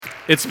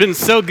It's been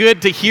so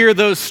good to hear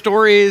those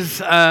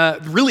stories,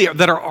 really,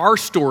 that are our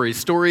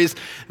stories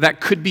that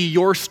could be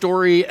your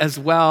story as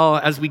well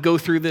as we go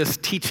through this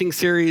teaching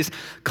series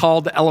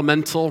called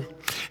Elemental.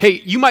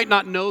 Hey, you might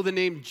not know the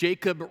name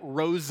Jacob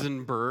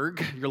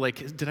Rosenberg. You're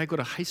like, did I go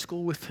to high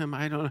school with him?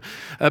 I don't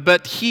know.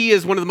 But he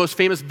is one of the most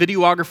famous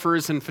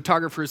videographers and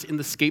photographers in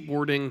the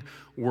skateboarding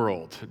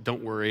world.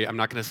 Don't worry, I'm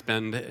not going to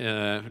spend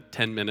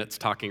 10 minutes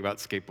talking about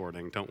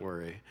skateboarding. Don't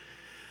worry.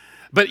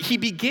 But he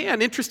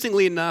began,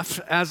 interestingly enough,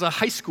 as a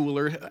high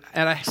schooler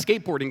at a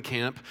skateboarding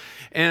camp.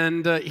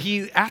 And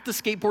he, at the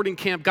skateboarding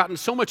camp, got in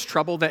so much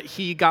trouble that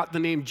he got the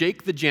name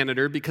Jake the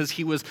Janitor because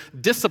he was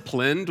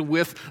disciplined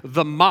with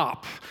the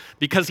mop.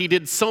 Because he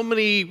did so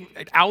many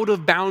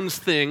out-of-bounds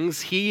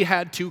things, he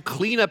had to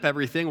clean up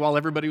everything while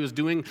everybody was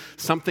doing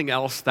something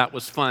else that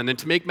was fun. And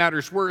to make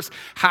matters worse,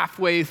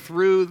 halfway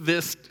through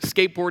this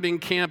skateboarding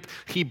camp,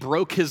 he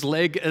broke his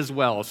leg as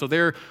well. So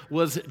there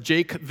was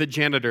Jake the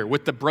Janitor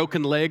with the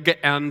broken leg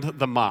and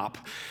the mop.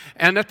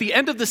 And at the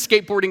end of the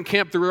skateboarding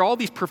camp, there were all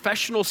these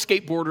professional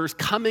skateboarders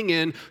coming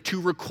in to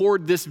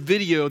record this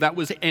video that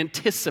was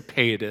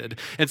anticipated.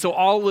 And so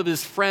all of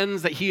his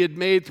friends that he had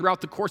made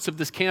throughout the course of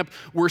this camp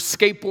were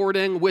skateboarding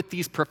with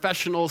these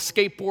professional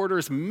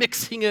skateboarders,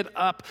 mixing it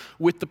up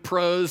with the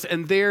pros.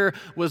 And there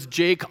was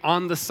Jake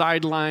on the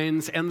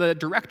sidelines. And the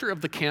director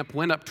of the camp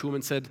went up to him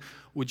and said,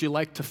 "Would you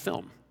like to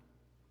film?"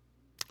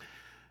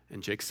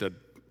 And Jake said,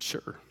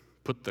 "Sure."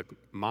 Put the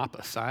mop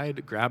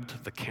aside,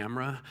 grabbed the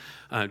camera,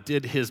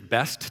 did his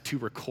best to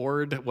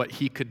record what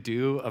he could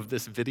do of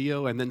this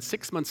video, and then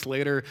 6 months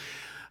later,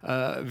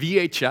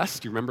 VHS,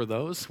 do you remember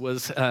those,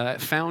 was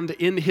found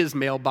in his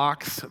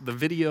mailbox. The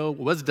video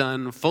was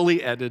done,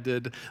 fully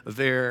edited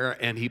there,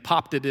 and he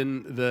popped it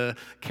in the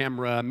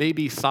camera,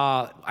 maybe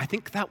saw, I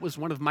think that was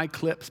one of my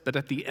clips, but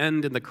at the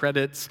end in the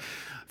credits,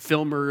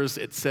 filmers,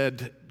 it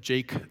said,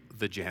 Jake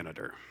the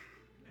Janitor.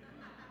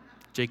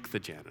 Jake the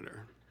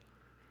Janitor.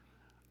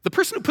 The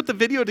person who put the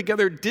video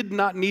together did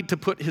not need to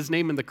put his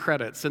name in the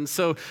credits. And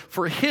so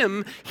for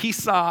him, he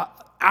saw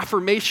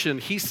affirmation.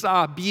 He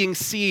saw being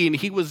seen.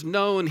 He was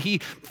known. He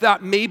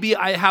thought, maybe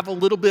I have a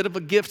little bit of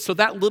a gift. So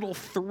that little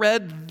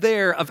thread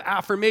there of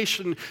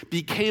affirmation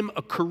became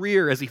a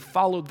career as he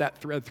followed that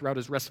thread throughout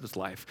his rest of his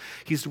life.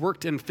 He's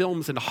worked in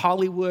films in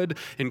Hollywood,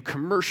 in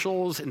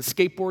commercials, in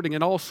skateboarding,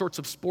 and all sorts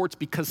of sports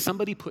because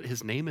somebody put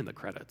his name in the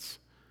credits.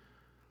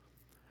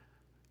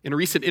 In a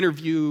recent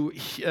interview,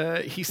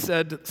 he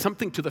said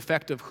something to the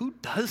effect of, who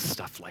does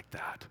stuff like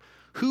that?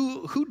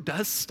 Who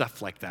does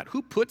stuff like that?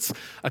 Who puts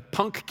a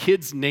punk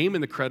kid's name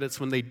in the credits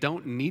when they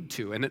don't need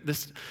to? And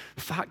this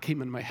thought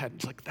came in my head.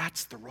 It's like,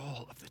 that's the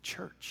role of the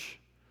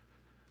church,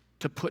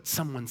 to put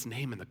someone's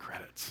name in the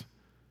credits,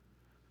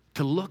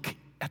 to look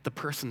at the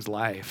person's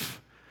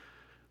life.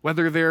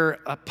 Whether they're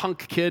a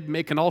punk kid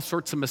making all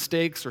sorts of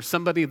mistakes or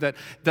somebody that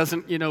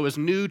doesn't, is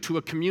new to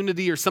a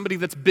community or somebody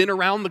that's been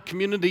around the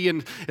community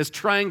and is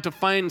trying to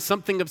find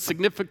something of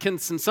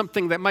significance and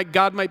something that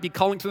God might be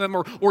calling to them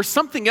or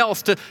something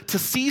else to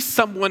see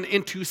someone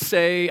and to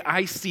say,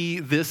 I see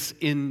this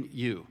in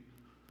you.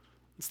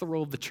 It's the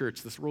role of the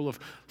church, this role of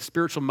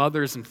spiritual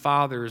mothers and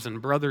fathers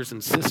and brothers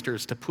and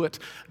sisters to put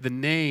the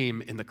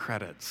name in the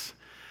credits.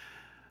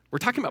 We're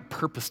talking about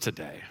purpose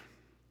today.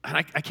 And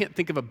I can't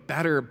think of a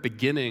better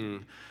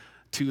beginning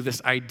to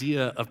this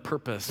idea of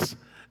purpose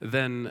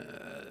than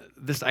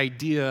this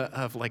idea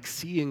of like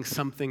seeing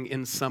something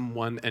in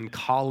someone and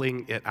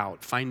calling it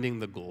out, finding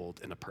the gold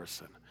in a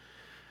person.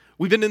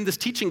 We've been in this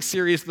teaching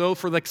series, though,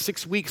 for like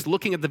 6 weeks,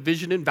 looking at the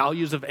vision and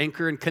values of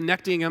Anchor and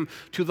connecting them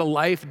to the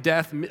life,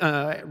 death,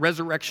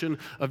 resurrection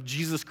of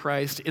Jesus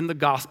Christ in the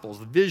Gospels.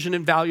 The vision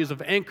and values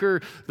of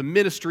Anchor, the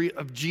ministry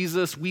of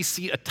Jesus. We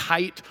see a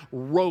tight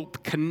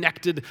rope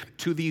connected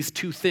to these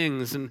two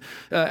things. And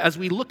as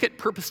we look at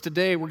purpose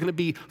today, we're going to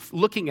be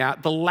looking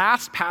at the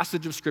last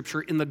passage of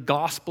Scripture in the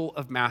Gospel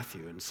of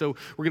Matthew. And so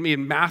we're going to be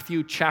in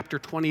Matthew chapter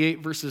 28,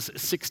 verses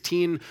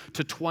 16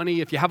 to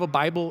 20. If you have a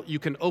Bible, you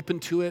can open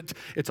to it.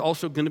 It's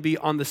also going to be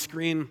on the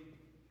screen.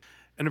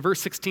 And in verse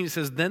 16 it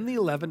says, "Then the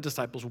 11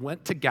 disciples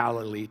went to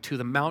Galilee, to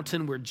the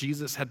mountain where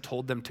Jesus had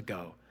told them to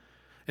go.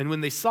 And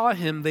when they saw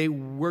him, they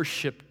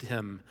worshiped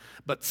him,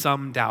 but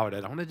some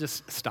doubted." I want to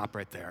just stop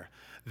right there.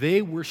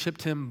 They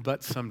worshiped him,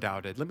 but some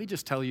doubted. Let me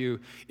just tell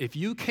you, if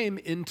you came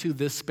into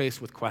this space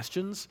with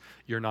questions,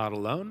 you're not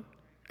alone,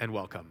 and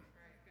welcome.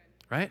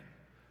 Right?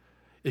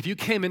 If you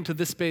came into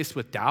this space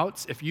with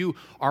doubts, if you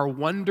are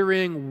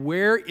wondering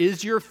where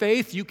is your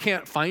faith, you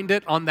can't find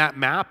it on that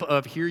map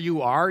of here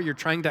you are, you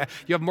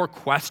have more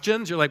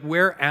questions, you're like,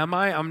 where am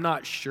I? I'm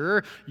not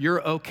sure.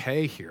 You're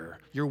okay here.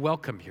 You're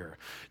welcome here.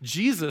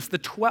 Jesus,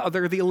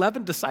 they're the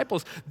 11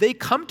 disciples, they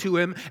come to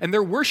him and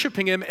they're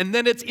worshiping him. And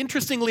then it's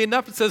interestingly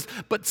enough, it says,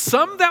 but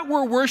some that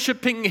were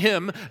worshiping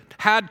him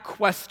had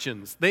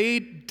questions. They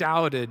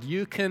doubted.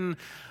 You can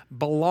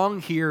belong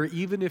here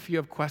even if you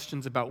have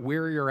questions about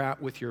where you're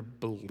at with your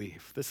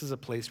belief. This is a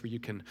place where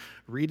you can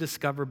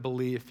rediscover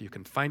belief. You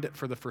can find it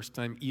for the first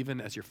time even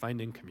as you're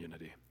finding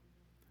community.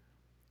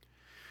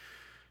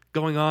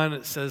 Going on,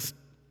 it says,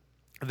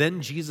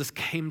 Then Jesus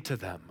came to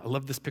them. I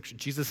love this picture.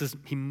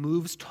 He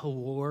moves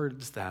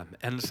towards them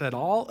and said,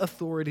 all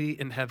authority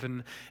in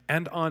heaven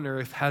and on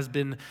earth has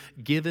been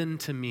given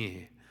to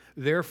me.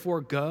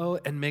 Therefore, go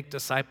and make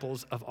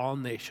disciples of all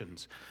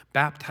nations,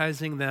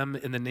 baptizing them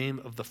in the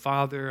name of the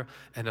Father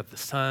and of the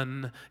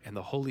Son and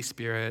the Holy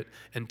Spirit,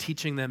 and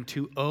teaching them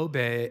to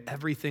obey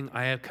everything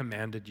I have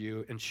commanded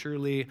you. And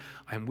surely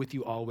I am with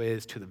you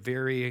always to the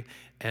very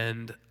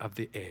end of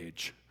the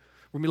age.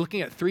 We're going to be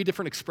looking at 3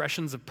 different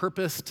expressions of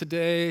purpose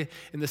today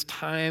in this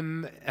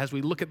time as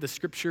we look at the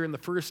scripture. And the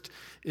first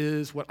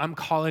is what I'm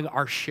calling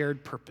our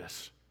shared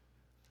purpose.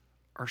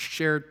 Our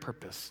shared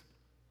purpose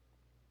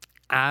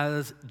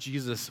as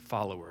Jesus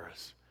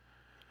followers.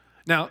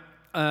 Now,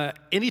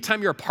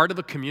 anytime you're a part of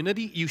a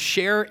community, you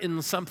share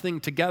in something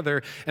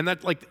together, and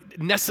that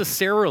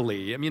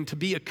necessarily, to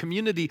be a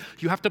community,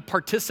 you have to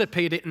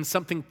participate in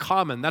something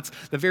common. That's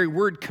the very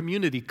word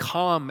community,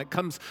 it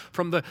comes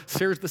from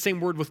shares the same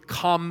word with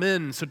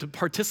common. So to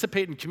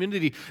participate in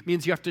community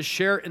means you have to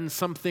share in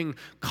something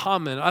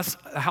common. Us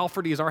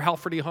Halfordies, our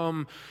Halfordy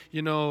home,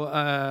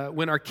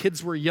 when our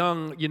kids were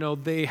young,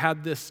 they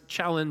had this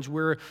challenge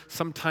where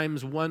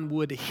sometimes one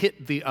would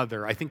hit the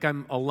other. I think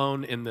I'm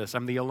alone in this.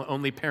 I'm the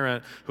only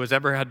parent who has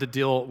ever had to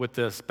deal with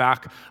this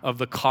back of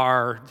the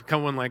car,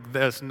 coming like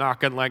this,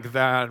 knocking like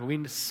that.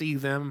 We see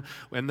them,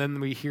 and then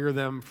we hear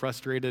them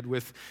frustrated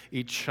with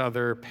each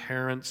other.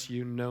 Parents,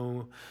 you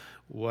know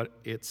what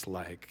it's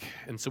like.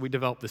 And so we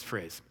developed this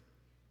phrase.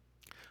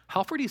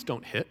 Halfordies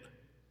don't hit.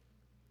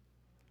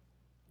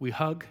 We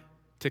hug,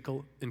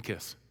 tickle, and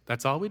kiss.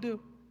 That's all we do.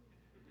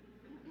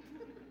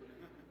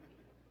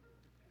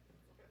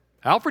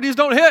 Halfordies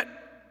don't hit.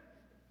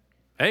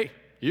 Hey,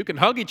 you can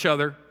hug each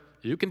other.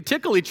 You can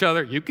tickle each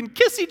other, you can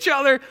kiss each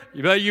other,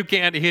 but you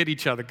can't hit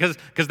each other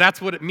because that's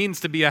what it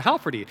means to be a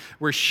Halfordy.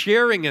 We're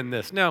sharing in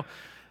this. Now,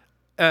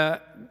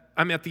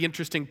 I'm at the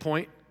interesting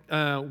point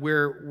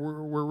where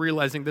we're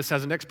realizing this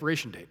has an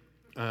expiration date.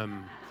 I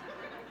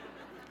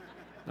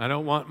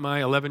don't want my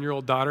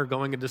 11-year-old daughter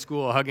going into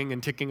school hugging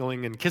and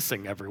tickling and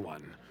kissing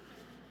everyone.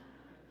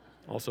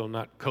 Also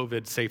not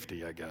COVID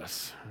safety, I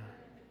guess.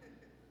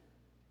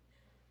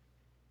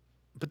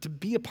 But to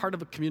be a part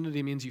of a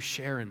community means you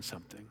share in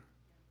something.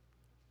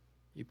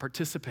 You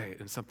participate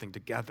in something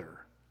together.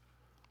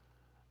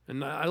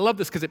 And I love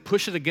this because it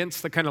pushes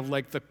against the kind of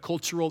the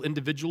cultural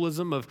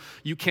individualism of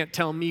you can't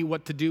tell me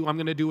what to do, I'm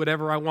going to do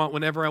whatever I want,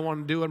 whenever I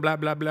want to do, and blah,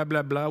 blah, blah,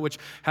 blah, blah, which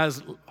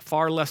has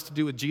far less to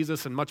do with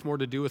Jesus and much more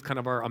to do with kind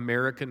of our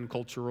American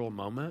cultural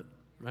moment,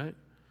 right?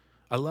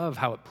 I love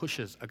how it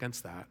pushes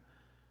against that.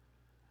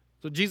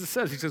 So Jesus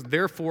says,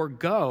 therefore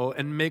go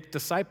and make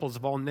disciples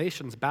of all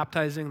nations,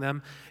 baptizing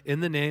them in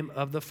the name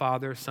of the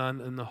Father, Son,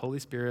 and the Holy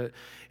Spirit,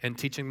 and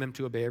teaching them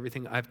to obey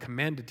everything I've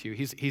commanded to you.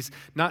 He's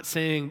not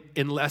saying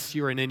unless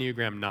you're an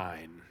Enneagram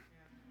 9,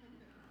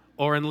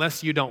 or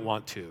unless you don't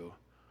want to,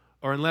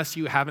 or unless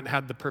you haven't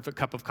had the perfect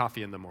cup of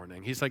coffee in the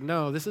morning. He's like,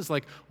 no, this is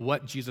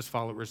what Jesus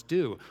followers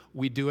do.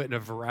 We do it in a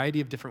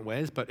variety of different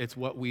ways, but it's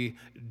what we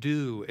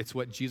do. It's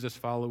what Jesus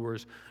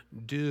followers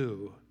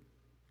do.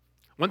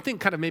 One thing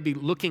kind of maybe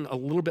looking a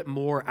little bit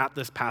more at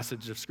this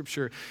passage of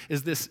Scripture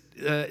is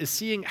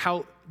seeing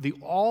how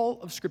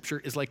all of Scripture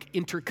is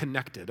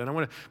interconnected. And I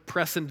want to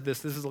press into this.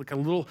 This is a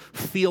little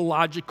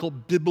theological,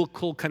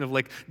 biblical kind of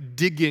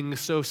digging,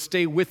 so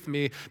stay with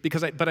me.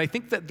 But I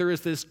think that there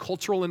is this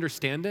cultural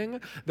understanding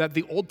that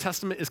the Old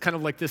Testament is kind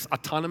of this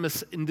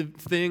autonomous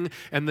thing,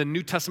 and the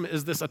New Testament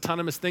is this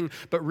autonomous thing.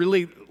 But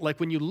really,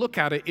 when you look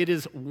at it, it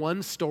is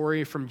one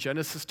story from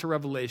Genesis to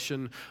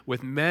Revelation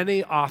with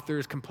many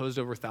authors composed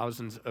over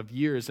thousands of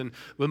years. And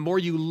the more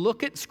you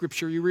look at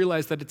Scripture, you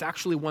realize that it's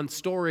actually one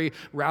story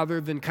rather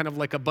than kind of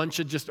a bunch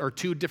of or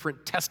 2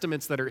 different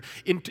testaments that are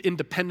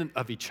independent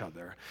of each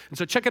other. And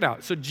so check it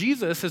out. So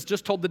Jesus has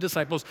just told the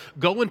disciples,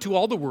 go into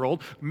all the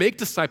world, make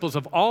disciples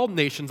of all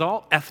nations,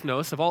 all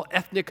ethnos, of all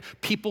ethnic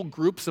people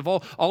groups, of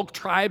all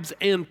tribes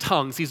and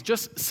tongues. He's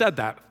just said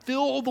that.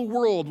 Fill the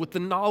world with the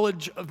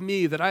knowledge of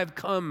me that I have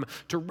come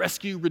to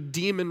rescue,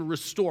 redeem, and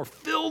restore.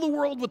 Fill the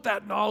world with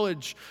that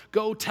knowledge.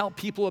 Go tell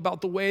people about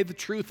the way, the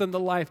truth, and the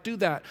life. Do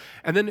that.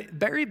 And then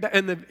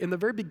in the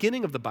very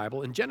beginning of the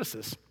Bible, in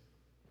Genesis,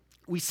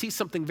 we see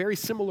something very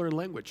similar in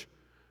language.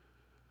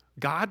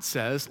 God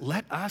says,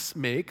 let us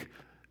make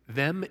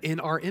them in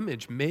our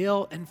image,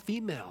 male and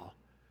female.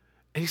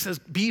 And he says,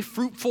 be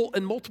fruitful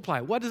and multiply.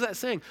 What is that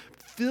saying?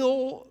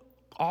 Fill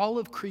all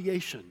of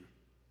creation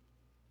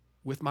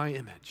with my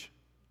image.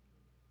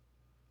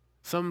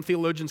 Some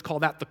theologians call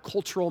that the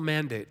cultural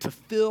mandate, to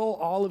fill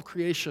all of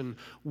creation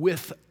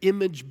with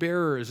image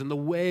bearers and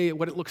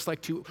what it looks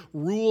like to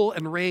rule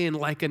and reign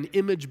like an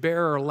image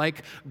bearer,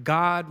 like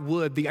God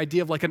would. The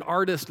idea of an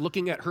artist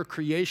looking at her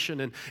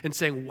creation and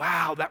saying,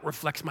 wow, that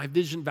reflects my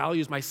vision,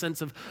 values, my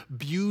sense of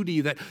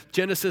beauty. That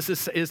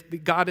Genesis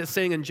God is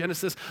saying in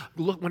Genesis,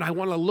 look, when I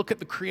want to look at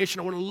the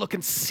creation, I want to look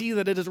and see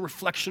that it is a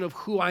reflection of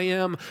who I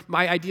am,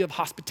 my idea of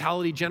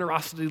hospitality,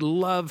 generosity,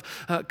 love,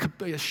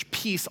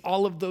 peace,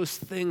 all of those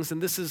things.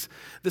 And this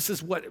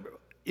is what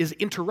is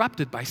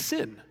interrupted by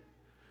sin.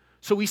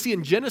 So we see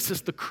in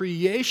Genesis the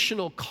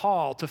creational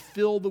call to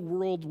fill the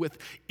world with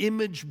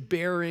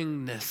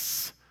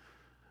image-bearingness.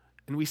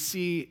 And we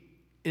see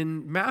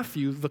in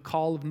Matthew the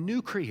call of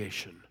new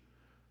creation,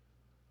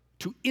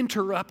 to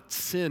interrupt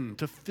sin,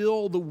 to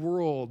fill the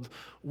world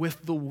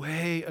with the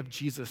way of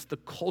Jesus, the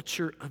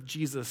culture of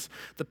Jesus,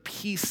 the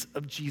peace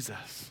of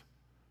Jesus.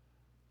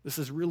 This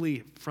is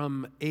really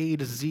from A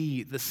to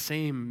Z the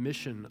same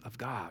mission of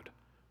God.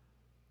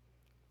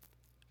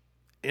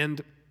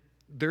 And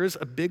there's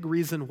a big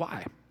reason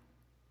why.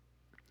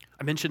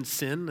 I mentioned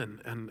sin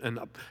and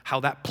how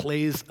that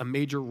plays a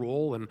major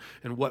role in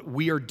what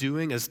we are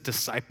doing as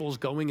disciples,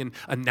 going and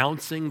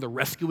announcing the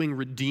rescuing,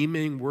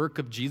 redeeming work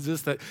of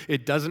Jesus, that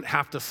it doesn't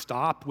have to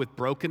stop with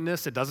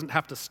brokenness. It doesn't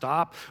have to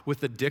stop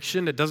with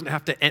addiction. It doesn't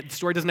have to end, the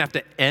story doesn't have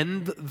to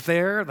end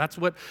there. That's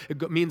what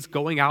it means,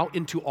 going out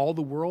into all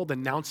the world,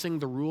 announcing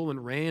the rule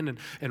and reign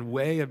and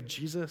way of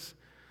Jesus.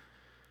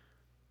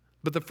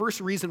 But the first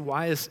reason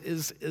why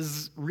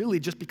is really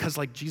just because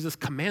Jesus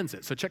commands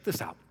it. So check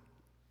this out.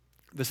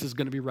 This is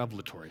going to be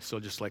revelatory. So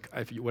just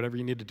whatever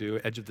you need to do,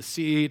 edge of the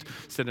seat,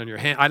 sit on your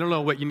hand. I don't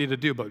know what you need to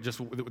do, but just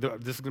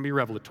this is going to be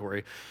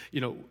revelatory.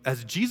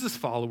 As Jesus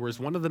followers,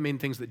 one of the main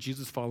things that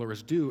Jesus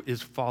followers do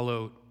is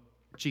follow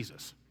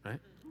Jesus, right?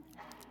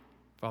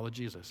 Follow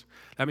Jesus.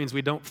 That means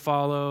we don't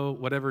follow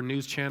whatever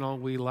news channel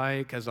we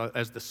like as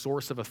the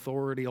source of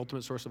authority,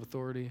 ultimate source of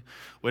authority.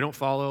 We don't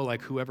follow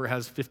whoever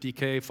has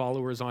 50K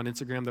followers on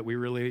Instagram that we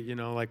really,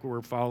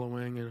 we're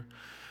following.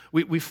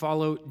 We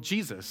follow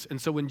Jesus.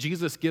 And so when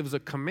Jesus gives a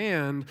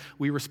command,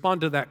 we respond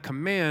to that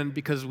command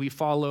because we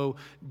follow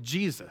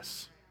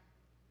Jesus,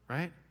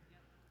 right?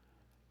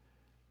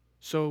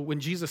 So when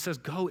Jesus says,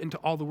 go into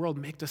all the world,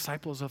 make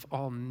disciples of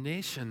all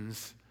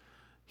nations,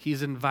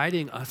 he's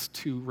inviting us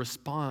to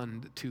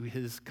respond to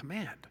his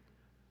command.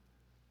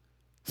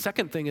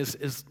 Second thing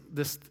is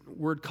this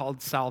word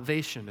called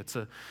salvation. It's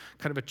a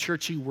kind of a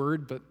churchy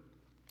word, but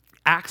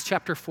Acts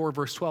chapter 4,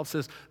 verse 12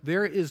 says,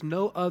 there is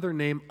no other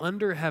name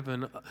under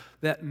heaven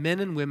that men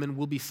and women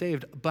will be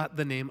saved but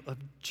the name of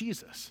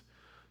Jesus.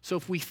 So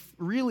if we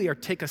really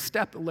take a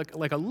step,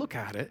 like a look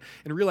at it,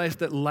 and realize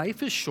that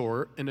life is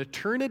short and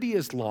eternity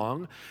is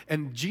long,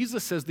 and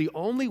Jesus says the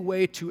only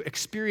way to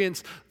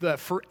experience the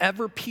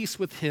forever peace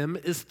with him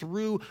is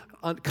through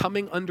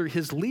coming under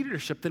his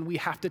leadership, then we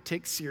have to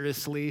take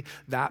seriously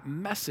that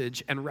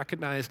message and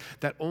recognize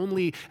that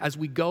only as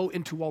we go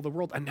into all the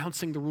world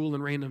announcing the rule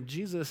and reign of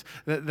Jesus,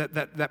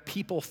 that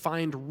people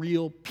find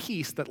real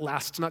peace that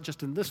lasts not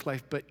just in this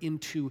life, but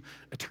into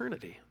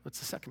eternity. That's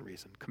the second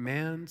reason.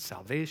 Command,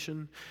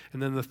 salvation.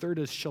 And then the third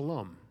is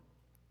shalom.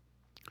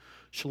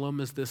 Shalom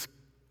is this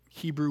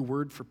Hebrew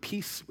word for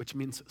peace, which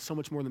means so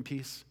much more than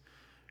peace.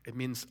 It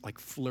means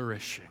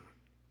flourishing.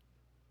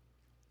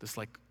 This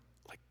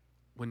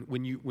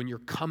when you're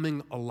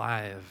coming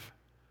alive,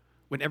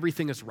 when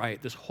everything is right,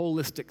 this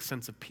holistic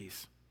sense of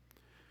peace.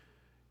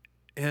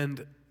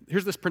 And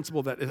here's this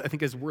principle that I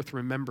think is worth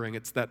remembering.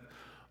 It's that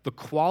the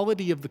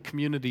quality of the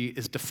community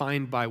is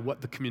defined by what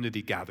the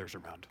community gathers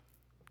around.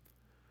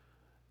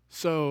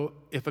 So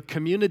if a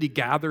community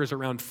gathers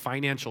around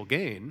financial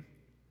gain,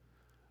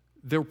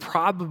 there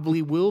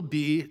probably will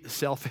be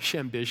selfish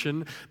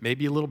ambition,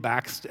 maybe a little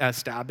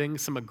backstabbing,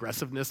 some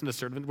aggressiveness and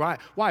assertiveness. Why?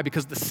 Why?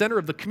 Because the center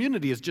of the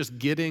community is just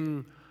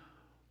getting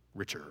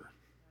richer.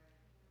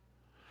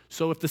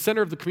 So if the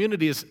center of the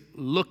community is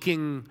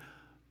looking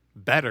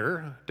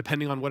better,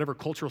 depending on whatever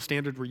cultural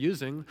standard we're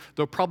using,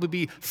 there'll probably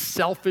be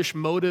selfish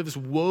motives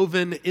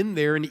woven in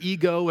there and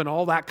ego and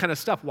all that kind of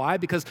stuff. Why?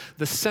 Because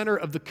the center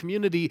of the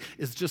community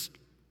is just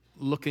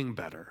looking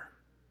better.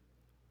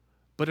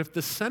 But if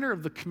the center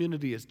of the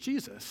community is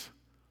Jesus,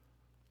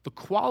 the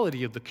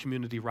quality of the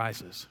community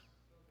rises.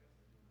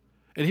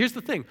 And here's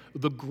the thing,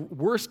 the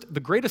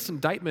greatest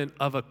indictment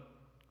of a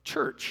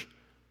church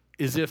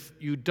is if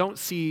you don't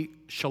see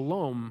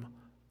shalom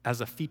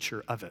as a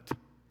feature of it.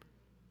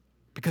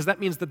 Because that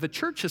means that the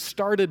church has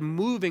started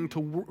moving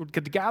to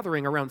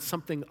gathering around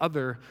something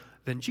other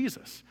than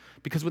Jesus.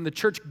 Because when the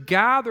church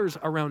gathers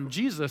around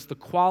Jesus, the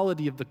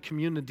quality of the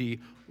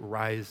community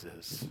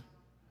rises.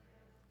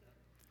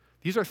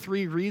 These are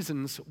three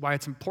reasons why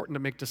it's important to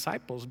make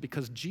disciples,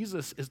 because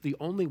Jesus is the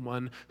only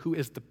one who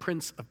is the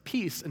Prince of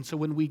Peace. And so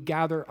when we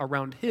gather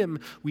around him,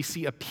 we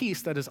see a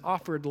peace that is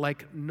offered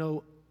like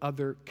no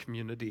other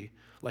community,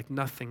 like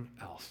nothing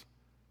else.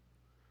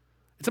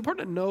 It's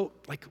important to note,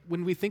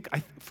 when we think,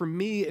 for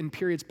me in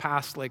periods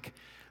past,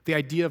 the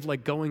idea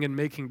of going and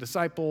making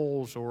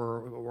disciples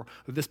or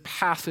this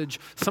passage,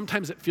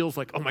 sometimes it feels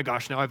like, oh my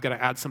gosh, now I've got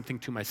to add something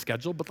to my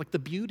schedule. But the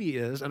beauty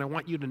is, and I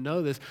want you to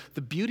know this,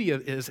 the beauty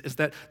is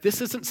that this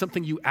isn't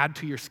something you add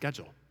to your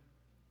schedule.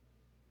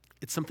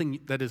 It's something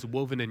that is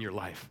woven in your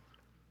life.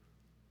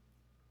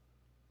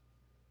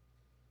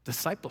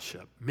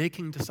 Discipleship,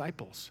 making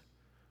disciples,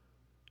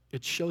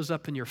 it shows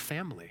up in your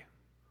family,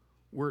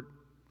 where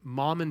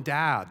mom and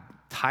dad,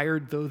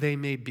 tired though they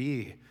may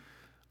be,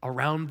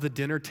 around the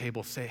dinner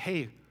table say,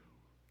 hey,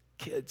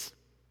 kids,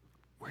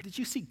 where did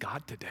you see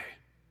God today?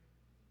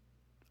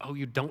 Oh,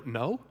 you don't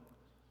know?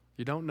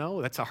 You don't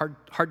know? That's a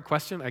hard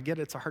question. I get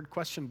it, it's a hard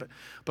question,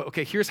 but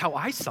okay, here's how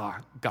I saw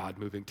God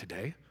moving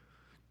today.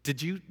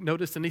 Did you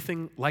notice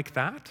anything like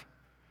that?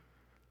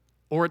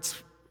 Or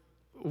it's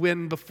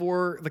when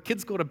before the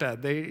kids go to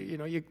bed,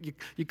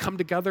 you come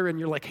together and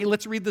you're like, hey,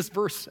 let's read this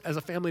verse as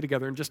a family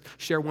together and just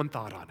share one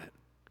thought on it.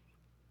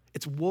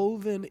 It's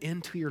woven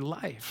into your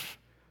life.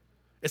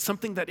 It's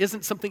something that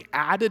isn't something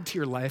added to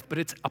your life, but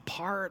it's a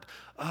part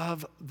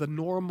of the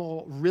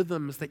normal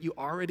rhythms that you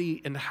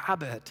already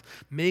inhabit.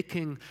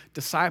 Making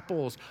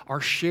disciples, our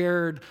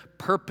shared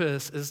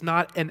purpose is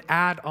not an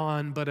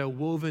add-on, but a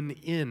woven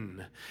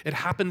in. It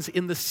happens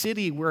in the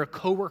city where a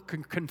coworker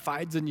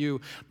confides in you,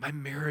 my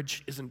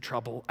marriage is in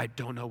trouble, I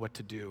don't know what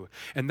to do.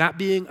 And that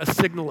being a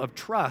signal of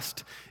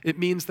trust, it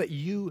means that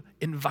you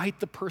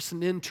invite the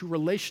person into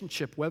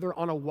relationship, whether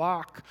on a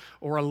walk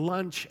or a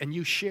lunch, and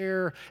you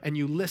share and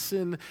you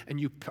listen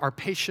and you are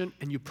patient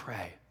and you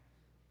pray.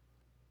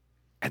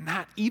 And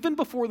that, even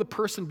before the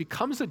person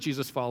becomes a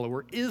Jesus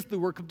follower, is the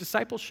work of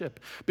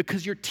discipleship,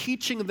 because you're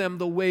teaching them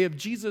the way of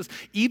Jesus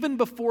even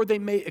before they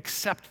may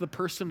accept the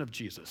person of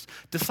Jesus.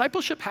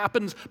 Discipleship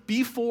happens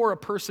before a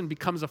person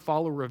becomes a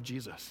follower of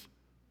Jesus.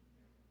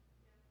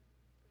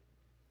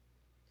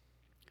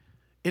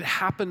 It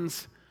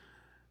happens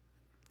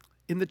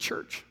in the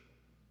church.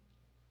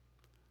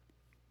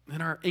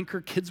 In our Anchor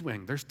Kids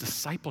Wing, there's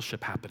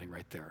discipleship happening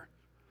right there.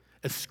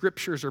 As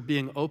scriptures are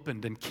being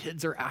opened and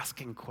kids are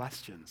asking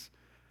questions.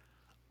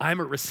 I'm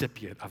a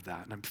recipient of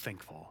that, and I'm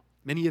thankful.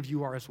 Many of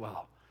you are as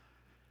well.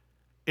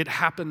 It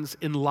happens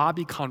in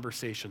lobby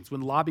conversations,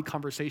 when lobby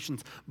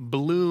conversations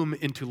bloom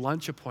into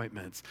lunch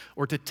appointments,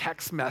 or to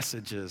text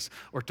messages,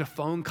 or to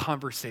phone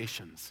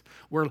conversations,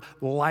 where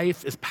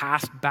life is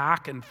passed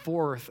back and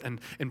forth,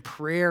 and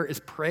prayer is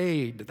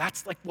prayed.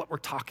 That's like what we're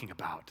talking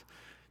about.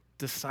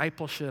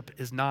 Discipleship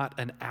is not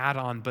an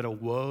add-on, but a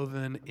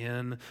woven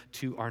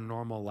into our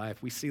normal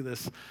life. We see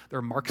this, there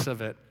are marks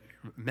of it,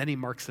 many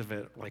marks of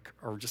it,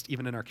 or just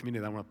even in our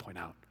community that I want to point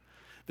out.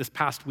 This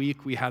past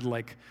week, we had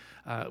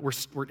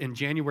we're in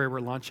January, we're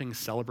launching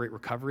Celebrate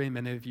Recovery.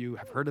 Many of you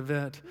have heard of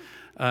it.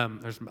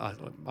 There's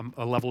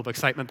a level of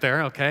excitement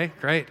there. Okay,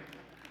 great.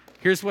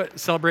 Here's what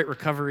Celebrate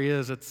Recovery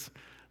is. It's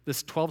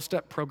this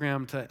 12-step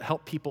program to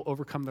help people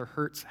overcome their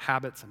hurts,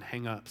 habits, and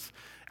hang-ups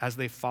as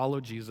they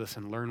follow Jesus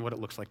and learn what it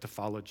looks like to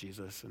follow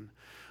Jesus. And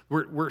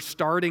we're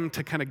starting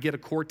to kind of get a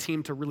core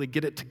team to really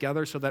get it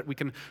together so that we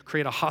can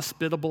create a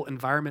hospitable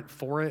environment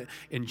for it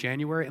in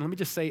January. And let me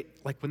just say,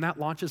 when that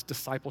launches,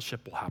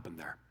 discipleship will happen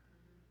there.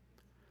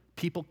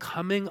 People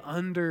coming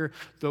under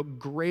the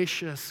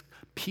gracious,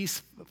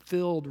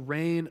 peace-filled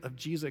reign of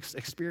Jesus,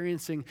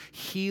 experiencing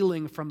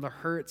healing from the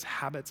hurts,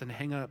 habits, and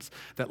hang-ups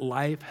that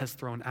life has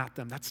thrown at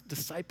them. That's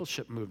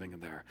discipleship moving in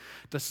there.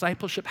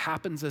 Discipleship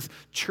happens as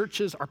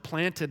churches are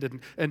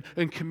planted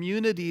and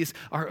communities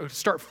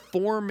start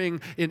forming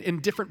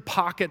in different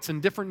pockets, in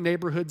different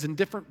neighborhoods, in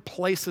different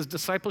places.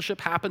 Discipleship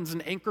happens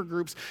in anchor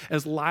groups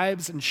as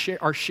lives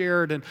are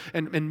shared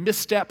and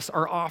missteps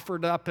are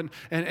offered up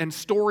and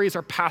stories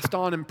are passed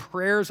on and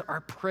prayers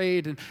are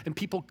prayed and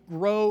people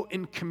grow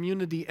in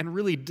community and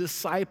really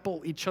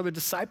disciple each other.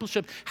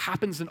 Discipleship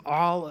happens in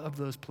all of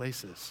those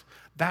places.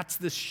 That's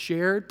the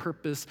shared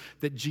purpose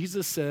that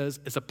Jesus says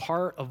is a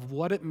part of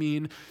what it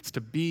means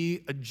to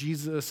be a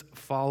Jesus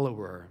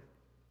follower.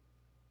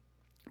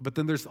 But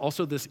then there's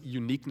also this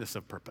uniqueness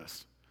of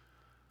purpose.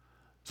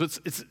 So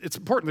it's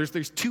important.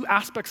 There's two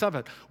aspects of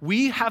it.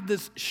 We have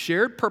this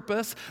shared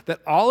purpose that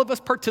all of us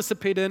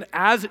participate in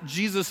as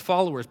Jesus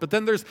followers. But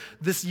then there's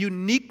this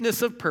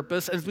uniqueness of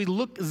purpose as we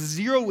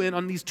zero in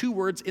on these two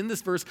words in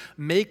this verse,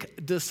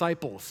 make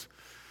disciples.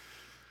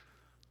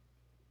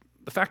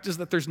 The fact is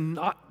that there's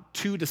not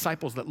two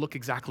disciples that look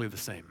exactly the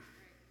same,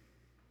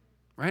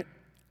 right?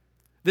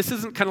 This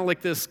isn't kind of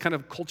like this kind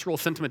of cultural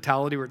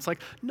sentimentality where it's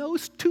like, no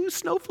two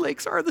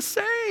snowflakes are the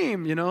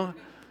same,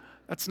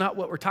 That's not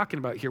what we're talking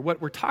about here. What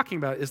we're talking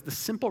about is the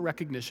simple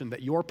recognition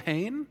that your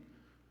pain,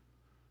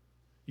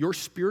 your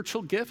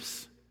spiritual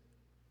gifts,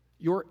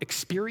 your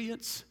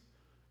experience,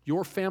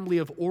 your family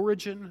of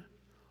origin,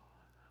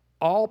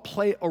 all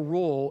play a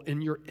role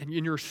in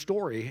your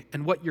story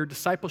and what your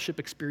discipleship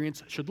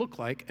experience should look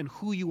like and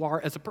who you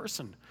are as a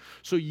person.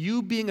 So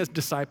you being a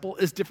disciple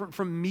is different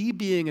from me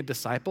being a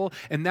disciple,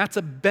 and that's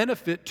a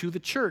benefit to the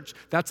church.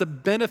 That's a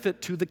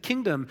benefit to the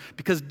kingdom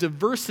because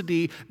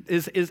diversity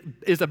is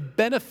a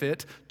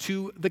benefit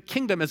to the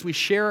kingdom. As we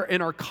share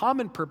in our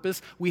common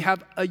purpose, we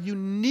have a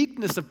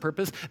uniqueness of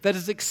purpose that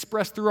is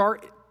expressed through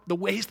the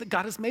ways that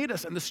God has made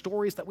us and the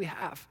stories that we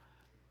have.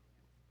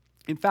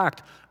 In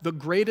fact, the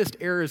greatest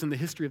errors in the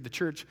history of the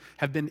church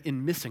have been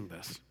in missing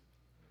this.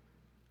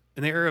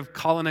 In the era of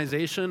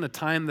colonization, a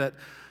time that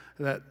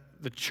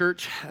the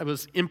church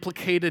was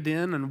implicated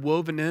in and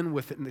woven in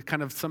with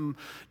kind of some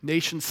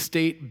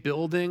nation-state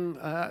building,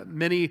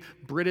 many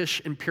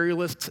British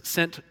imperialists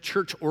sent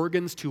church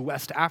organs to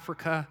West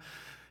Africa.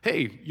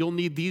 Hey, you'll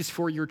need these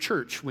for your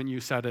church when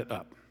you set it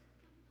up.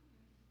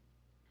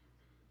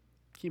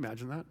 Can you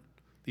imagine that?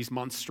 these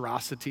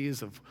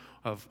monstrosities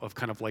of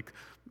kind of like,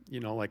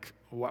 like,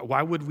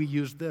 why would we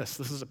use this?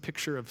 This is a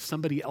picture of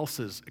somebody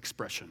else's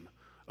expression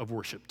of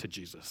worship to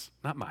Jesus,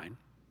 not mine.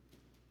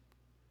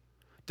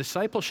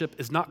 Discipleship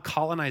is not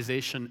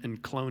colonization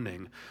and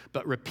cloning,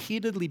 but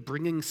repeatedly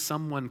bringing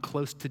someone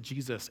close to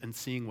Jesus and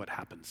seeing what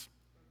happens.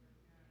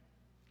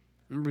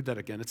 Remember that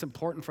again. It's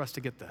important for us to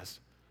get this.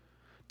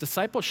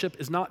 Discipleship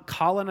is not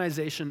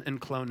colonization and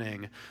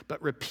cloning,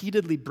 but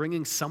repeatedly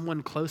bringing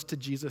someone close to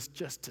Jesus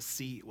just to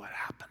see what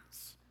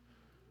happens.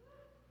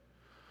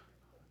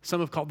 Some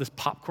have called this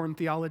popcorn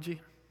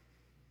theology.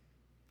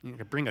 You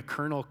can bring a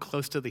kernel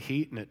close to the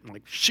heat and it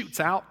like shoots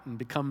out and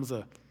becomes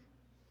a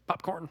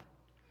popcorn,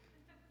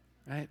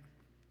 right?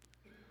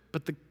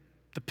 But the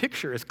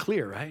picture is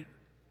clear, right?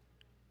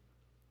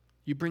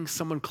 You bring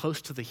someone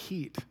close to the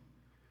heat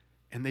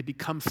and they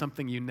become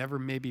something you never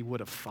maybe would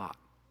have thought.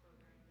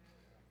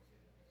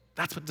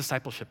 That's what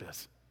discipleship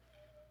is.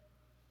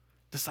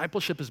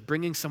 Discipleship is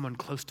bringing someone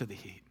close to the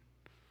heat.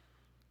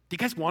 Do you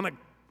guys want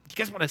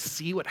to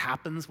see what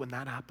happens when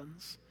that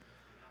happens?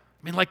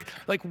 I mean,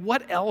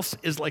 what else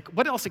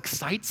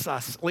excites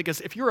us? Like,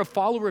 as if you're a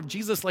follower of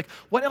Jesus, like,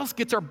 what else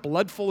gets our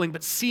blood flowing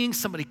but seeing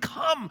somebody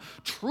come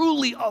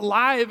truly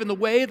alive in the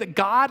way that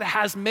God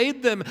has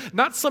made them?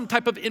 Not some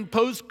type of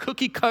imposed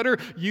cookie cutter,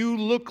 you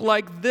look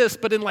like this,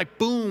 but in like,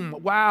 boom,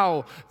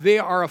 wow, they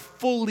are a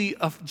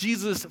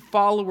Jesus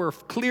follower,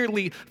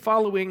 clearly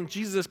following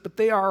Jesus, but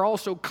they are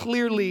also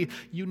clearly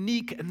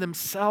unique in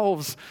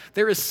themselves.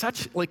 This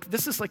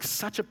is like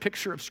such a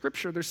picture of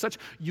Scripture. There's such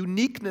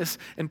uniqueness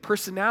and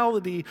personality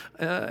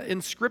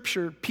in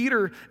Scripture.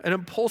 Peter, an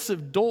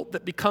impulsive dolt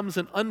that becomes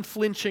an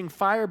unflinching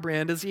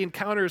firebrand as he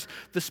encounters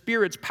the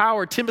Spirit's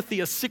power. Timothy,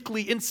 a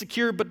sickly,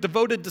 insecure, but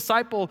devoted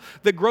disciple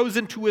that grows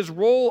into his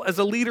role as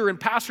a leader and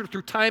pastor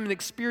through time and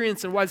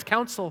experience and wise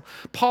counsel.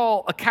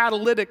 Paul, a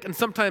catalytic and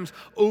sometimes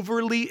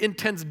overly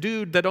intense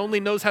dude that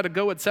only knows how to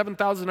go at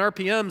 7,000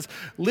 RPMs.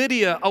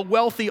 Lydia, a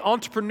wealthy,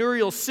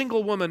 entrepreneurial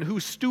single woman who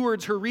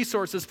stewards her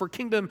resources for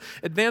kingdom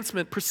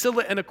advancement.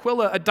 Priscilla and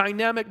Aquila, a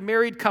dynamic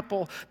married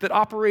couple that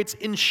operates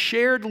in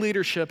shared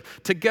leadership.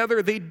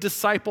 Together they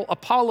disciple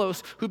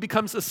Apollos, who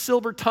becomes a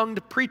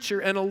silver-tongued preacher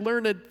and a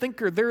learned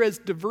thinker. There is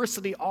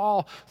diversity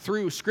all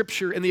through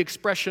Scripture in the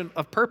expression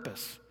of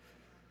purpose.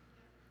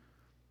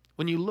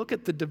 When you look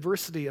at the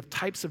diversity of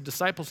types of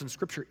disciples in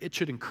Scripture, it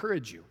should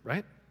encourage you,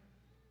 right?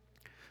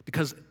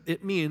 Because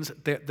it means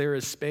that there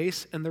is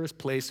space and there is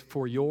place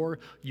for your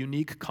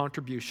unique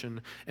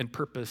contribution and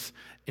purpose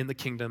in the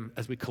kingdom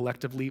as we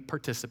collectively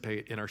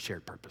participate in our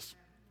shared purpose.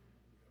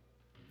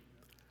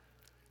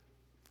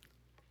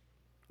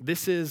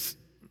 There's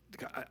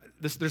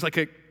like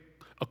a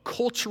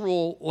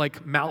cultural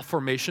like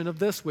malformation of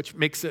this, which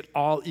makes it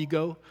all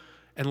ego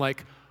and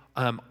like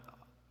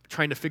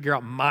trying to figure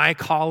out my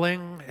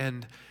calling.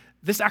 And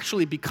this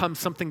actually becomes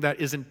something that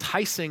is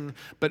enticing,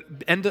 but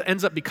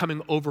ends up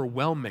becoming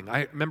overwhelming.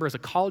 I remember as a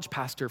college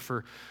pastor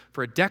for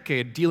a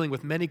decade dealing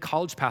with many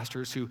college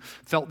pastors who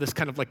felt this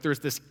kind of like there's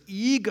this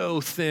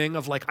ego thing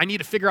of like, I need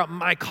to figure out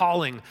my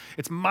calling.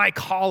 It's my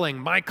calling,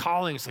 my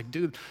calling. It's like,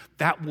 dude,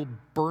 that will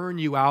burn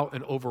you out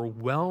and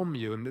overwhelm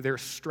you. And they're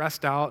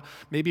stressed out,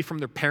 maybe from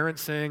their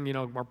parents saying,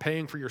 we're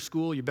paying for your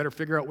school, you better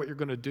figure out what you're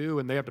going to do.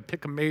 And they have to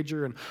pick a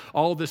major and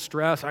all this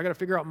stress. I got to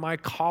figure out my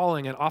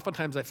calling. And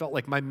oftentimes I felt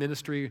like my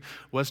ministry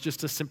was just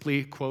to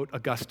simply quote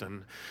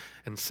Augustine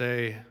and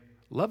say,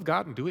 love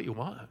God and do what you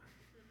want,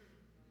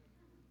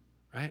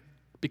 right?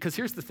 Because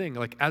here's the thing,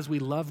 like as we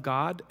love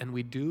God and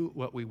we do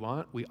what we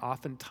want, we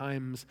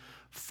oftentimes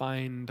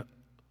find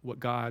what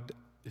God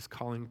is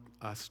calling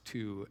us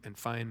to and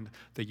find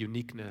the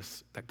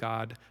uniqueness that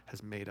God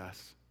has made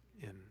us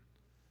in.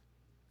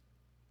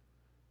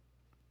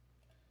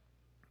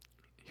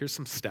 Here's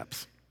some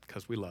steps,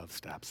 because we love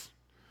steps,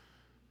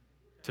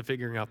 to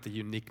figuring out the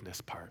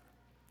uniqueness part.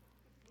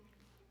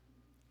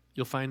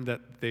 You'll find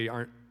that they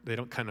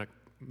don't kind of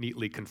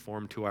neatly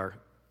conform to our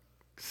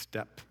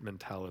step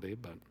mentality,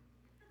 but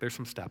there's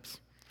some steps.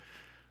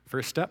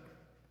 First step,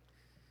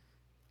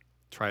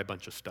 try a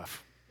bunch of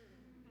stuff.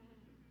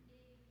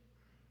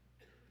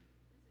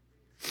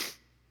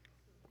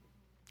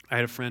 I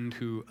had a friend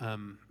who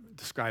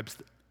describes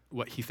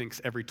what he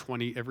thinks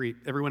everyone in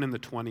the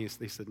 20s,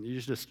 they said, you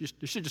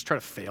should just try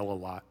to fail a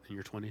lot in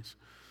your 20s.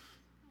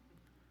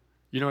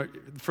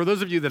 For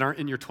those of you that aren't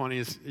in your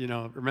 20s,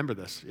 remember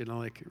this.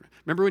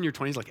 Remember when you're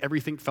 20s, like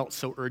everything felt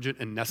so urgent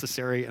and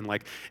necessary, and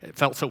like it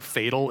felt so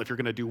fatal if you're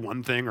going to do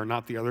one thing or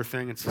not the other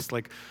thing. It's just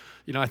like,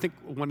 I think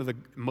one of the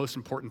most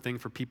important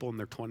things for people in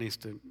their 20s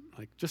to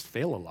like just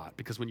fail a lot,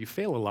 because when you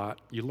fail a lot,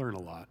 you learn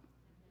a lot.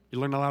 You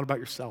learn a lot about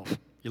yourself.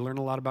 You learn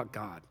a lot about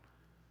God.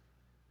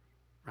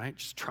 Right?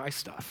 Just try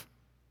stuff.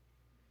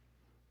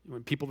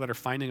 When people that are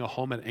finding a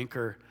home at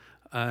Anchor,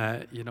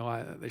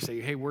 they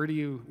say, hey, where's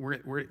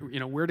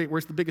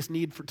the biggest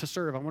need to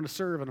serve? I want to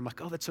serve. And I'm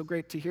like, oh, that's so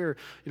great to hear.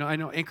 I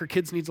know Anchor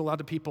Kids needs a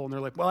lot of people. And they're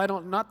like, well,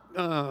 I'm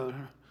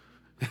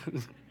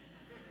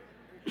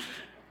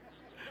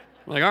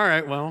like, all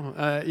right, well,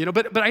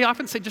 but I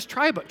often say, just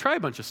try a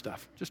bunch of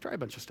stuff. Just try a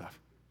bunch of stuff.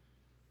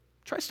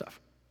 Try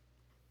stuff.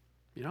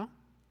 you know?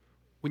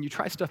 When you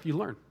try stuff, you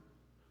learn.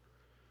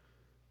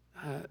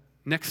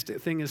 Next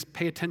thing is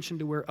pay attention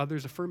to where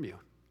others affirm you.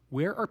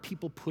 Where are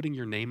people putting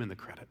your name in the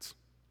credits?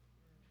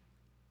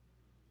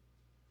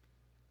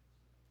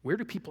 Where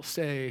do people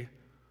say,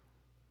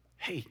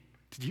 hey,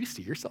 did you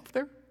see yourself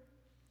there?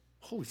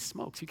 Holy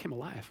smokes, you came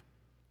alive.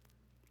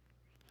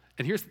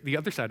 And here's the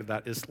other side of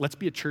that is let's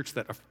be a church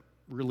that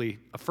really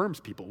affirms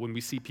people when we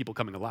see people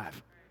coming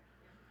alive.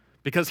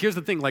 Because here's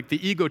the thing, like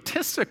the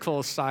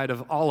egotistical side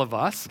of all of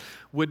us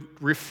would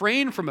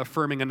refrain from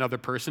affirming another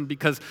person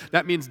because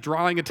that means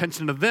drawing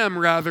attention to them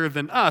rather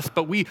than us.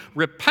 But we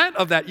repent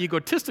of that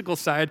egotistical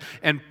side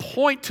and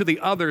point to the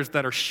others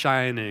that are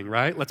shining,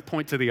 right? Let's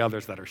point to the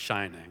others that are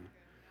shining.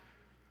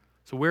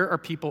 So where are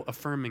people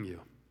affirming you?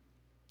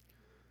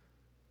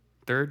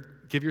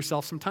 Third, give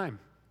yourself some time.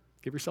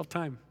 Give yourself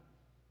time.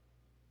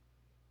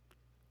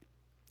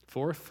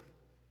 Fourth,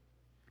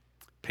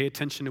 pay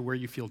attention to where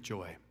you feel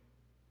joy.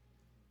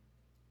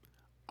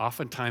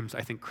 Oftentimes,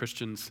 I think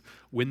Christians,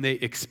 when they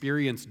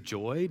experience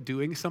joy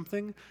doing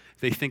something,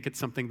 they think it's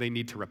something they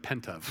need to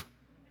repent of.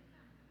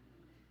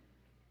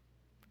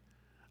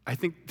 I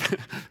think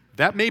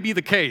that may be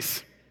the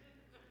case.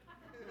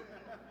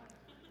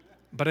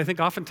 But I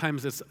think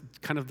oftentimes it's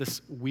kind of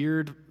this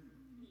weird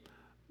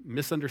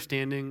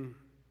misunderstanding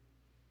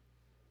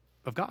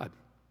of God.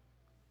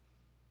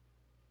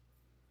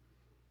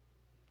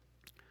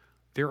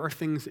 There are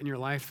things in your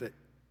life that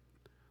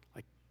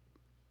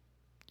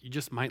you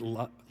just might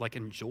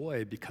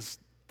enjoy because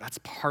that's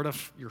part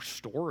of your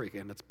story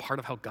and it's part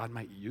of how God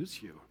might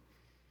use you.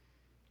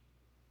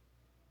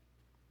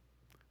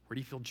 Where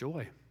do you feel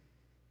joy?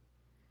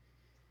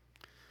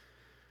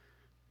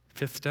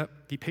 Fifth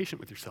step, be patient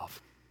with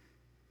yourself.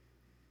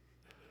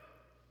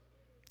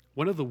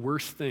 One of the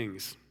worst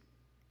things,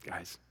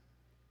 guys,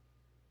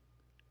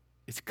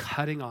 is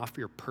cutting off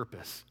your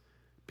purpose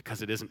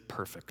because it isn't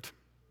perfect.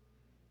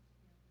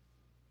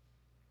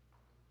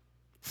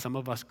 Some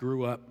of us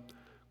grew up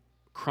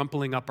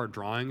crumpling up our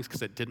drawings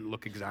because it didn't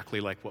look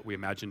exactly like what we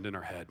imagined in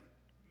our head.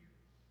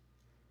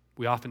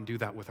 We often do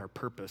that with our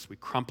purpose. We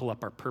crumple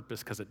up our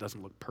purpose because it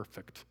doesn't look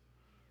perfect.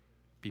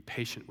 Be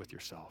patient with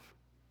yourself.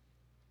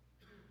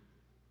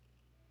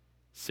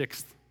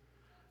 Sixth,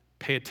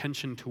 pay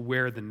attention to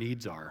where the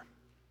needs are.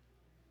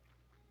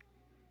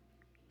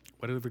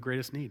 What are the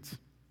greatest needs?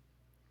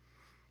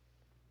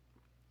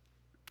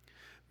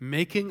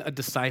 Making a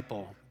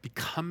disciple,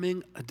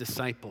 becoming a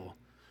disciple,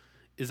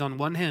 is on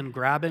one hand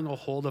grabbing a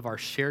hold of our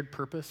shared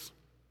purpose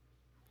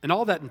and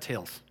all that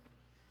entails.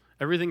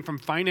 Everything from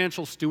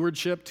financial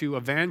stewardship to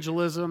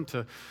evangelism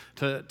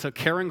to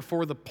caring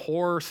for the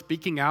poor,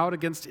 speaking out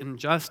against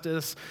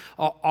injustice,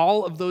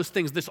 all of those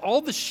things. There's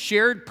all the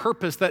shared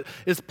purpose that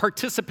is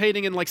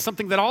participating in like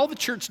something that all the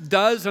church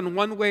does in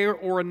one way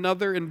or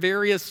another in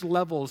various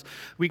levels.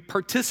 We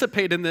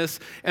participate in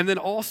this, and then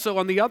also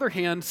on the other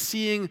hand,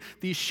 seeing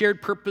these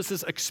shared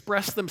purposes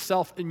express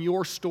themselves in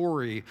your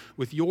story,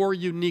 with your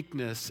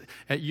uniqueness,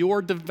 at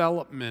your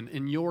development,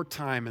 in your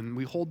time, and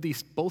we hold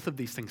both of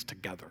these things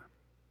together.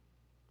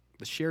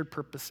 The shared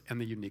purpose and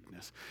the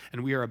uniqueness.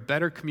 And we are a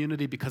better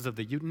community because of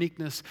the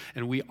uniqueness,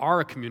 and we are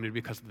a community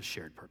because of the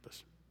shared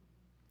purpose.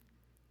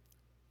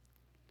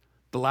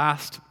 The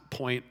last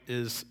point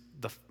is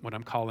what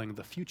I'm calling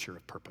the future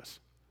of purpose.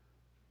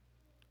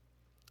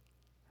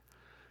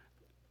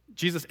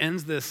 Jesus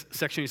ends this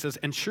section, he says,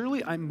 "And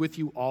surely I'm with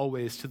you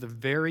always to the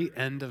very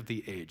end of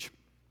the age."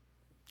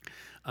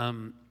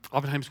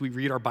 Oftentimes we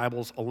read our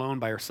Bibles alone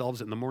by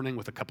ourselves in the morning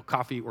with a cup of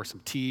coffee or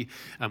some tea,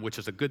 which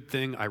is a good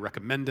thing. I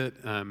recommend it.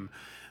 I'm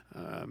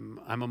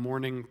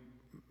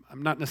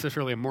not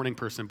necessarily a morning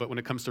person, but when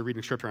it comes to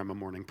reading Scripture, I'm a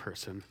morning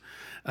person.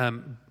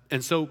 When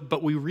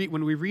we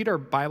read our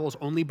Bibles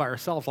only by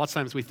ourselves, lots of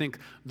times we think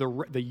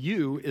the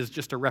you is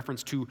just a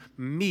reference to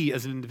me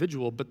as an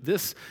individual, but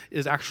this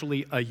is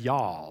actually a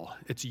y'all.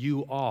 It's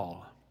you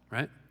all,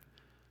 right?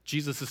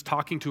 Jesus is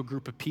talking to a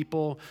group of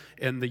people,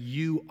 and the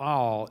you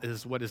all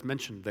is what is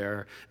mentioned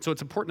there. So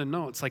it's important to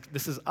know, it's like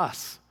this is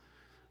us.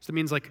 So it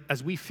means like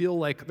as we feel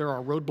like there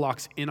are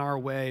roadblocks in our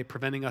way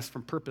preventing us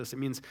from purpose, it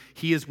means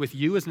he is with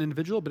you as an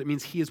individual, but it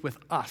means he is with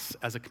us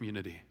as a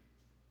community.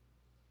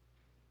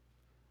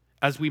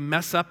 As we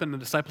mess up in the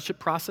discipleship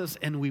process,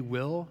 and we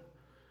will,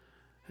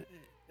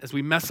 as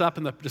we mess up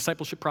in the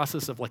discipleship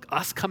process of like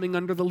us coming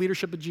under the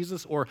leadership of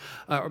Jesus or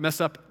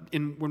mess up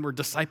when we're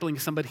discipling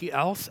somebody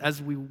else,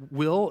 as we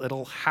will,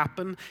 it'll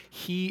happen.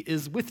 He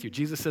is with you.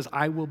 Jesus says,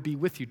 I will be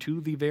with you to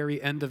the very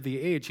end of the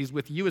age. He's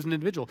with you as an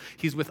individual.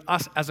 He's with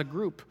us as a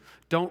group.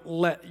 Don't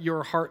let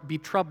your heart be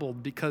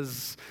troubled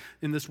because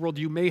in this world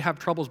you may have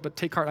troubles, but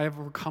take heart, I have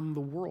overcome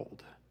the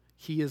world.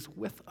 He is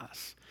with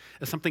us.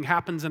 As something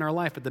happens in our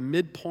life, at the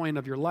midpoint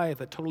of your life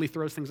that totally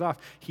throws things off,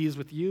 he is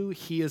with you,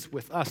 he is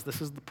with us.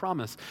 This is the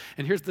promise.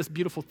 And here's this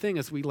beautiful thing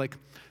as we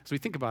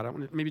think about it. I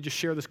want to maybe just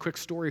share this quick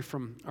story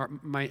from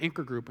my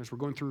anchor group as we're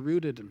going through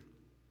Rooted.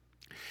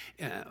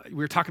 And we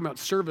were talking about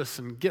service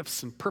and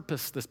gifts and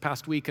purpose this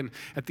past week. And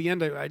at the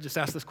end, I just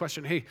asked this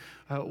question, hey,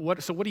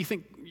 what do you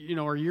think,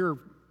 are your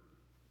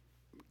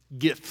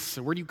gifts.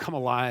 And where do you come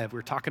alive? We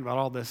were talking about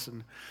all this.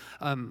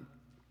 And,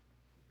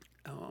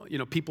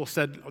 people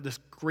said this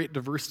great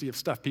diversity of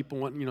stuff. People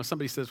want,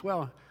 somebody says,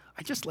 well,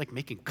 I just like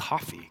making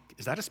coffee.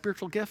 Is that a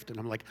spiritual gift? And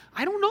I'm like,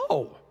 I don't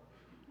know.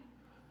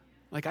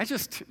 Like,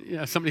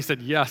 somebody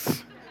said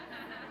yes.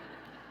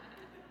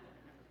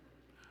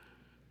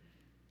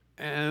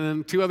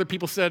 And two other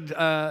people said,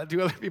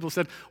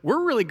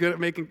 we're really good at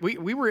making,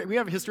 we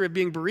have a history of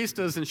being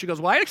baristas. And she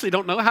goes, well, I actually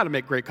don't know how to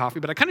make great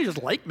coffee, but I kind of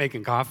just like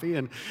making coffee.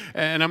 And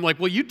I'm like,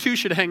 well, you two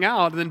should hang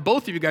out. And then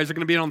both of you guys are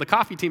going to be on the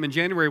coffee team in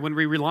January when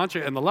we relaunch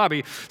it in the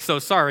lobby. So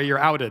sorry, you're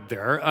outed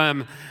there.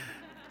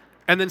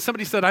 And then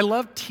somebody said, I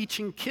love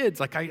teaching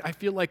kids. Like, I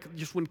feel like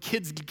just when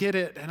kids get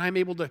it and I'm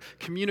able to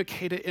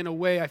communicate it in a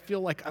way, I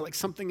feel like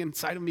something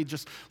inside of me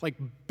just like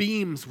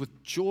beams with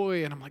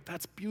joy. And I'm like,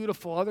 that's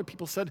beautiful. Other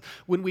people said,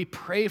 when we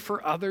pray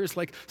for others,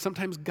 like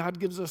sometimes God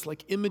gives us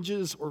like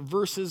images or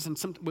verses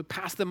and we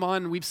pass them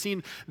on. And we've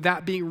seen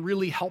that being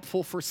really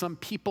helpful for some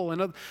people.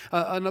 And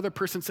another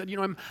person said,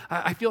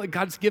 I feel like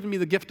God's given me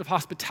the gift of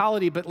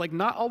hospitality, but like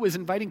not always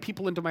inviting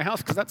people into my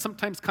house because that's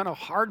sometimes kind of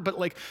hard. But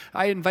like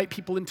I invite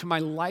people into my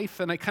life.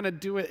 And I kind of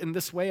do it in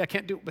this way. I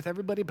can't do it with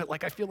everybody, but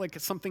like I feel like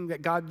it's something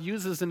that God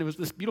uses, and it was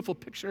this beautiful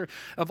picture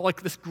of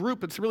like this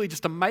group. It's really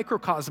just a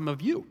microcosm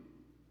of you.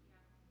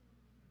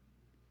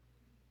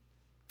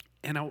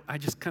 And I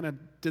just kind of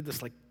did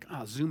this like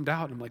zoomed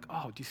out. And I'm like,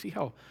 oh, do you see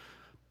how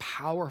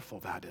powerful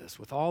that is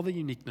with all the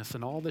uniqueness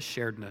and all the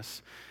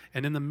sharedness?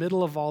 And in the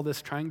middle of all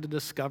this, trying to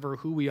discover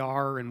who we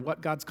are and what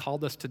God's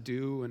called us to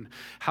do and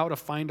how to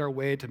find our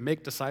way to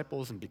make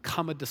disciples and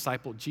become a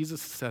disciple,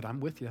 Jesus said, I'm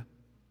with you.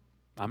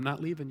 I'm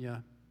not leaving you.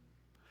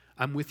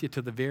 I'm with you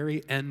to the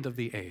very end of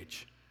the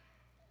age.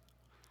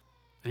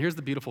 And here's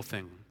the beautiful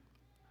thing.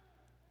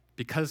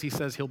 Because he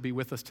says he'll be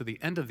with us to the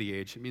end of the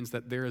age, it means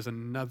that there is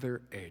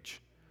another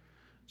age.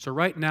 So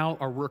right now,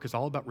 our work is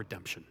all about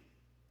redemption.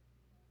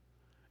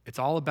 It's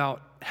all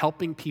about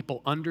helping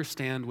people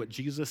understand what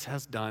Jesus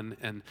has done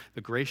and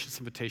the gracious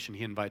invitation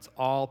he invites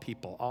all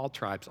people, all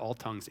tribes, all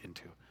tongues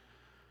into.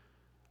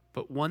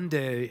 But one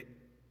day,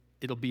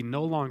 it'll be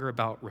no longer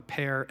about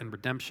repair and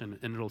redemption,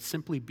 and it'll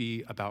simply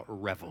be about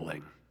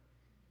reveling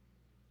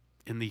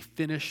in the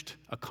finished,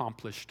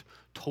 accomplished,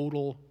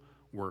 total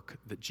work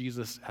that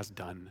Jesus has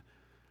done,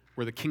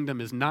 where the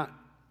kingdom is not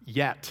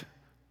yet,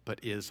 but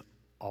is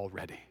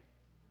already.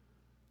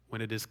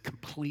 When it is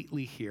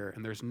completely here,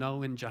 and there's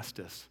no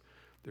injustice,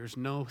 there's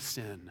no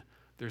sin,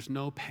 there's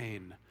no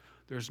pain,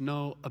 there's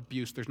no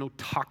abuse, there's no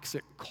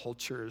toxic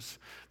cultures,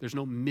 there's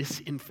no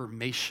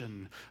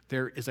misinformation.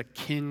 There is a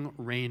king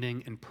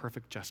reigning in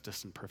perfect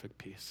justice and perfect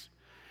peace.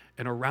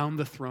 And around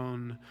the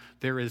throne,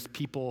 there is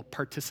people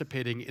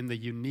participating in the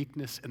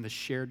uniqueness and the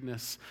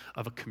sharedness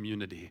of a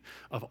community,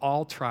 of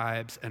all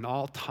tribes and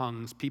all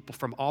tongues, people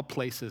from all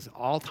places,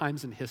 all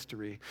times in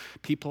history,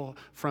 people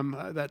from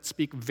that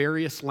speak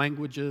various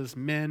languages,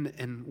 men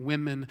and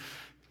women,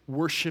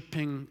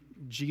 worshiping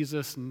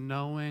Jesus,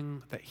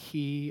 knowing that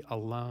he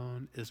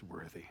alone is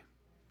worthy.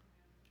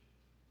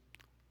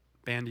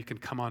 Band, you can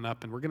come on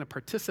up, and we're going to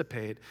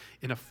participate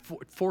in a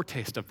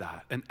foretaste of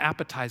that, an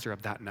appetizer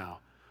of that now.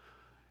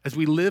 As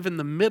we live in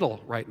the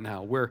middle right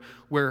now, where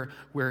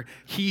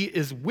he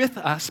is with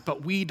us,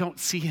 but we don't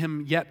see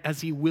him yet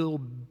as he will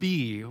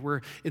be. We're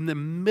in the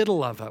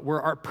middle of it,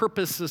 where our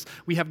purpose is,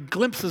 we have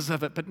glimpses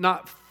of it, but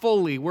not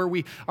fully, where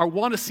we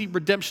want to see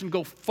redemption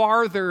go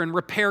farther and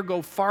repair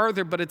go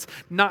farther, but it's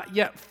not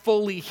yet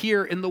fully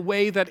here in the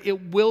way that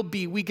it will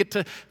be. We get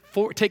to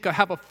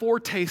have a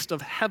foretaste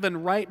of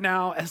heaven right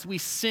now as we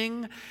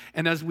sing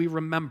and as we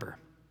remember.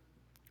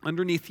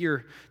 Underneath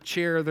your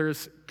chair,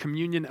 there's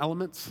communion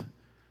elements.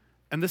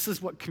 And this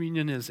is what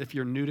communion is if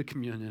you're new to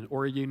communion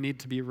or you need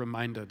to be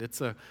reminded.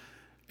 It's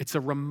a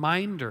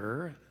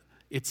reminder,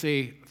 it's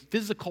a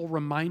physical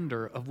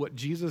reminder of what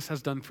Jesus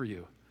has done for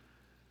you.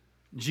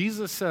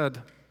 Jesus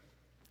said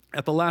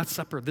at the Last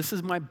Supper, this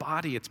is my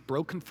body, it's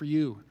broken for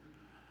you.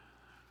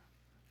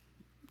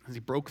 As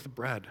he broke the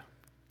bread.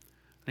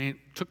 And he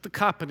took the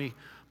cup and he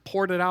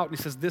poured it out, and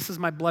he says, this is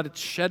my blood, it's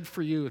shed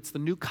for you. It's the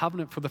new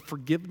covenant for the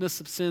forgiveness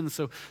of sins.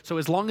 So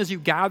as long as you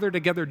gather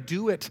together,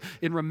 do it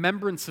in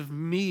remembrance of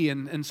me.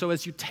 And so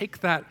as you take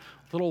that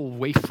little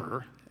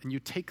wafer and you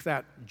take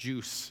that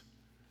juice,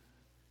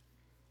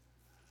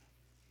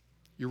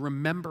 you're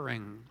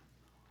remembering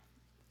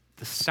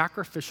the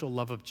sacrificial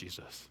love of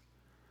Jesus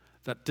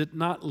that did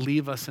not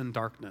leave us in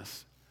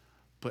darkness,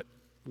 but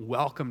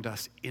welcomed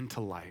us into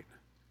light.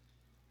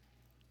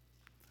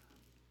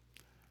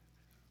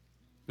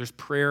 There's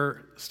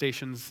prayer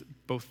stations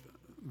both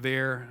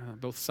there,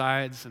 both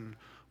sides, and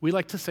we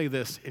like to say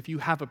this: if you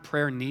have a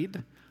prayer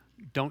need,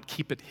 don't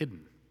keep it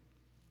hidden.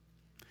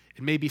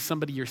 It may be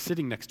somebody you're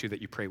sitting next to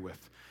that you pray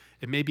with.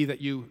 It may be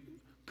that you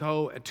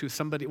go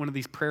to one of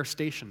these prayer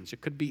stations. It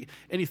could be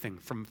anything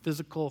from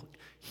physical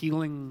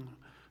healing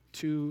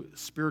to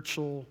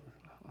spiritual,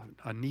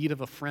 a need of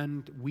a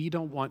friend. We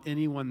don't want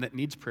anyone that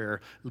needs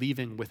prayer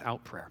leaving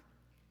without prayer.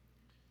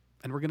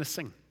 And we're going to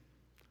sing.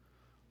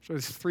 So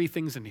there's three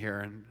things in here,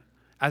 and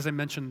as I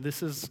mentioned,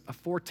 this is a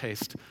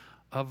foretaste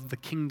of the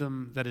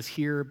kingdom that is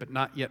here but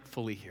not yet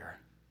fully here.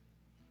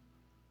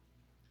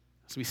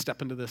 As we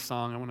step into this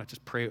song, I want to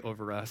just pray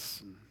over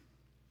us. And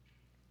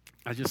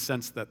I just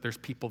sense that there's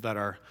people that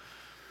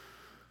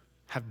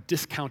have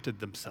discounted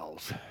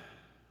themselves.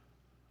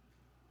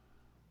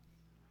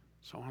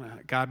 So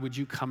God, would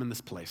you come in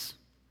this place?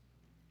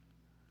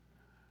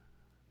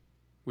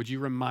 Would you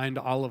remind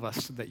all of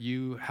us that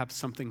you have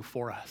something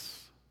for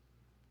us?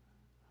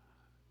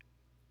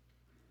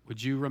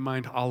 Would you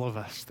remind all of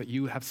us that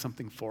you have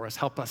something for us?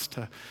 Help us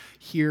to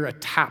hear a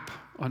tap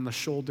on the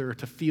shoulder,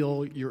 to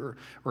feel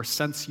or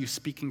sense you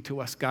speaking to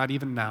us, God,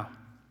 even now.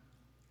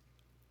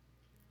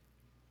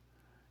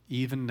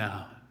 Even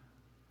now.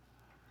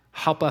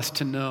 Help us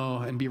to know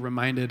and be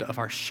reminded of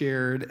our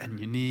shared and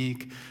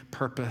unique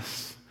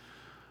purpose,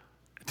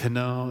 to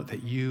know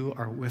that you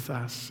are with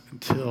us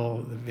until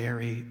the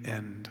very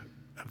end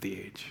of the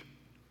age.